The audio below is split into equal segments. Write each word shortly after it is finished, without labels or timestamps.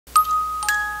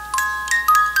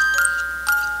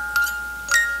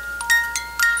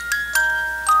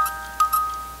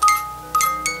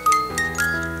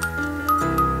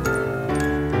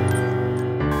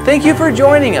Thank you for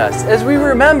joining us as we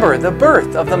remember the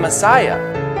birth of the Messiah.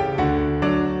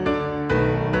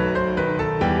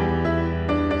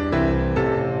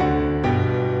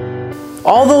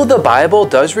 Although the Bible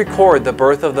does record the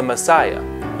birth of the Messiah,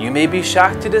 you may be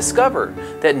shocked to discover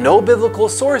that no biblical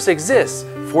source exists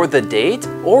for the date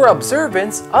or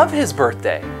observance of his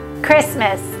birthday.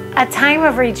 Christmas, a time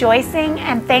of rejoicing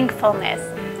and thankfulness.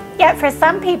 Yet for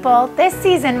some people, this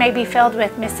season may be filled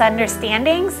with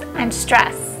misunderstandings and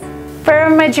stress. For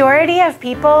a majority of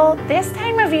people, this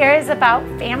time of year is about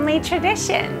family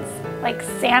traditions, like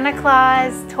Santa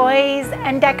Claus, toys,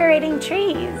 and decorating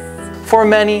trees. For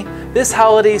many, this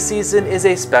holiday season is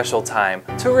a special time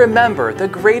to remember the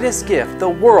greatest gift the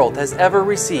world has ever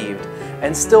received.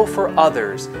 And still for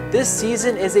others, this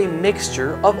season is a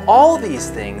mixture of all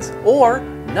these things or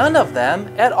none of them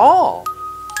at all.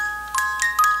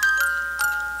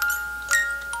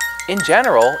 In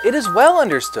general, it is well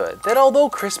understood that although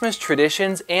Christmas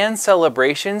traditions and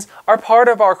celebrations are part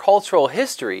of our cultural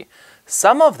history,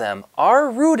 some of them are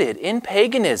rooted in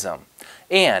paganism.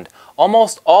 And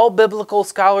almost all biblical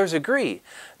scholars agree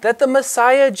that the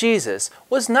Messiah Jesus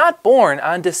was not born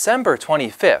on December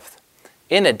 25th.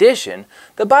 In addition,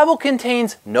 the Bible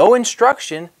contains no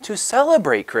instruction to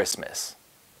celebrate Christmas.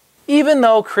 Even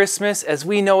though Christmas as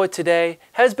we know it today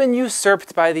has been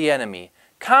usurped by the enemy,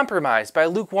 compromised by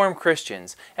lukewarm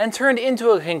Christians, and turned into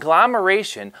a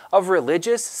conglomeration of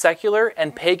religious, secular,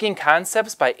 and pagan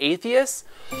concepts by atheists,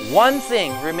 one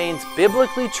thing remains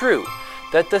biblically true,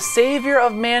 that the Savior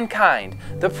of mankind,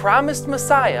 the promised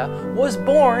Messiah, was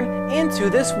born into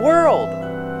this world.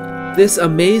 This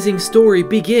amazing story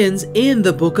begins in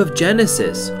the book of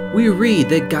Genesis. We read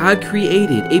that God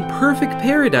created a perfect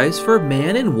paradise for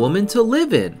man and woman to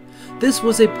live in. This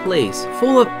was a place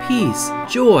full of peace,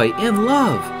 joy, and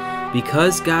love.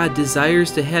 Because God desires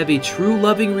to have a true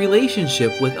loving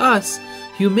relationship with us,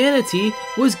 humanity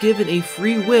was given a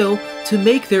free will to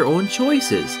make their own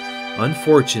choices.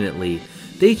 Unfortunately,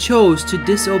 they chose to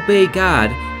disobey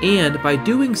God and by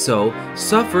doing so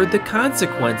suffered the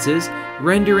consequences,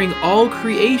 rendering all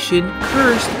creation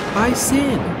cursed by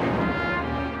sin.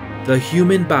 The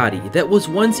human body that was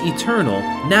once eternal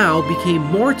now became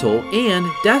mortal and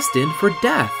destined for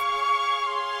death.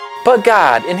 But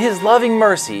God, in His loving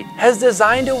mercy, has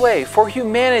designed a way for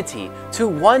humanity to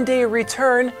one day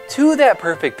return to that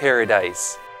perfect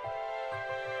paradise.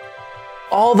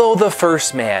 Although the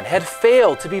first man had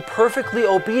failed to be perfectly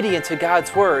obedient to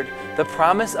God's word, the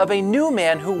promise of a new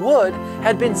man who would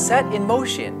had been set in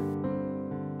motion.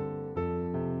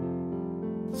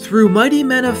 Through mighty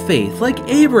men of faith like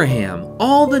Abraham,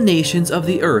 all the nations of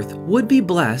the earth would be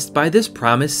blessed by this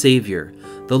promised Savior.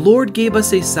 The Lord gave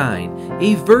us a sign: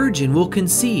 a virgin will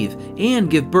conceive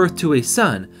and give birth to a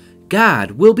son.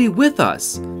 God will be with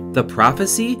us. The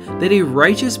prophecy that a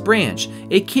righteous branch,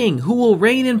 a king who will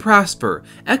reign and prosper,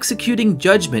 executing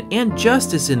judgment and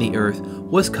justice in the earth,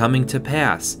 was coming to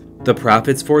pass. The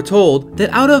prophets foretold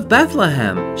that out of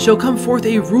Bethlehem shall come forth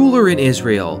a ruler in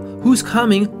Israel, whose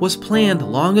coming was planned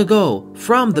long ago,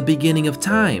 from the beginning of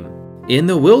time. In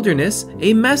the wilderness,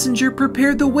 a messenger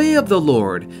prepared the way of the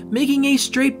Lord, making a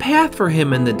straight path for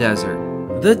him in the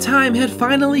desert. The time had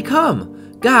finally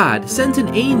come. God sent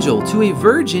an angel to a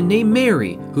virgin named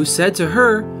Mary, who said to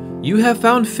her, "You have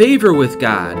found favor with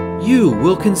God. You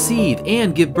will conceive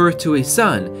and give birth to a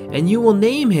son, and you will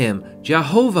name him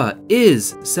Jehovah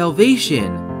is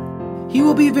Salvation. He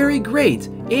will be very great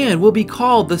and will be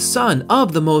called the Son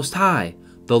of the Most High.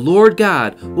 The Lord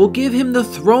God will give him the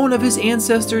throne of his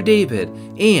ancestor David,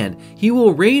 and he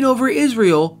will reign over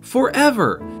Israel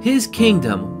forever. His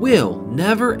kingdom will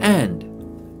never end."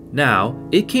 Now,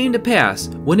 it came to pass,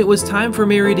 when it was time for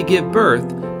Mary to give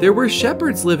birth, there were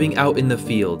shepherds living out in the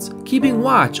fields, keeping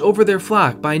watch over their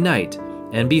flock by night.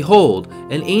 And behold,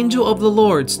 an angel of the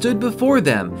Lord stood before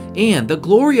them, and the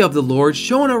glory of the Lord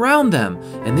shone around them,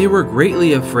 and they were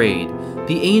greatly afraid.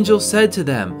 The angel said to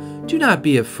them, "Do not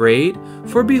be afraid,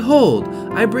 for behold,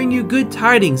 I bring you good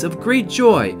tidings of great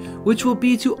joy, which will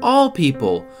be to all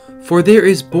people. For there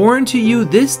is born to you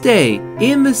this day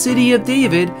in the city of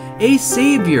David a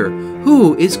Savior,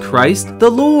 who is Christ the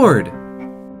Lord."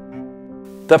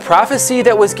 The prophecy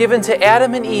that was given to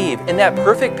Adam and Eve in that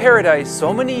perfect paradise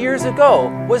so many years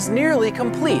ago was nearly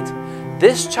complete.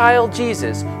 This child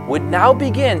Jesus would now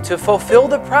begin to fulfill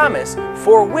the promise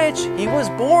for which he was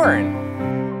born.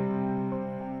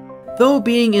 Though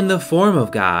being in the form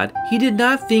of God, he did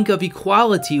not think of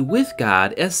equality with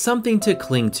God as something to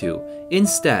cling to.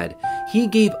 Instead, he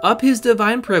gave up his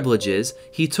divine privileges,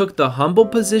 he took the humble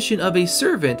position of a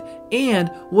servant,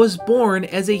 and was born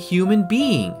as a human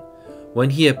being.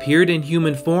 When he appeared in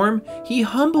human form, he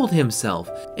humbled himself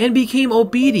and became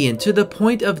obedient to the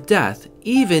point of death,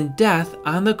 even death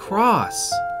on the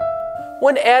cross.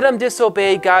 When Adam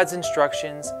disobeyed God's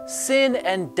instructions, sin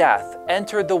and death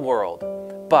entered the world.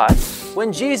 But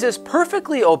when Jesus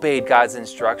perfectly obeyed God's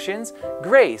instructions,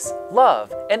 grace,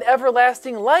 love, and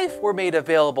everlasting life were made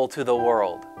available to the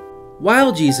world.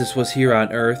 While Jesus was here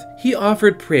on earth, he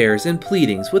offered prayers and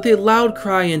pleadings with a loud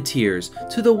cry and tears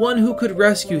to the one who could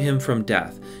rescue him from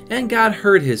death, and God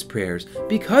heard his prayers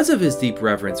because of his deep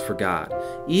reverence for God.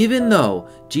 Even though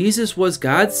Jesus was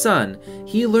God's Son,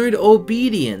 he learned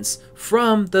obedience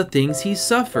from the things he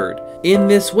suffered. In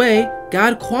this way,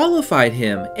 God qualified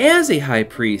him as a high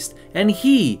priest, and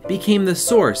he became the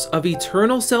source of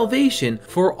eternal salvation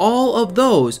for all of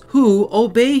those who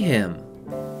obey him.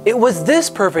 It was this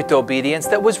perfect obedience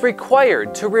that was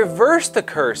required to reverse the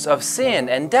curse of sin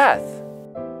and death.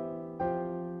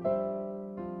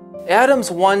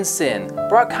 Adam's one sin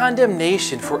brought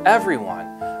condemnation for everyone,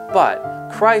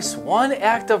 but Christ's one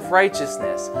act of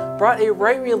righteousness brought a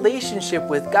right relationship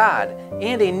with God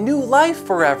and a new life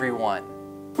for everyone.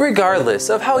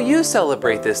 Regardless of how you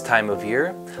celebrate this time of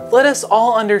year, let us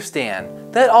all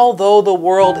understand that although the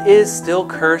world is still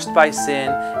cursed by sin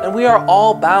and we are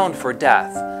all bound for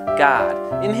death,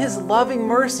 God, in His loving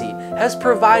mercy, has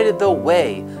provided the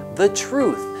way, the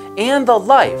truth, and the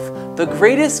life, the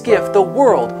greatest gift the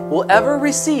world will ever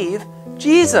receive,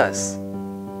 Jesus.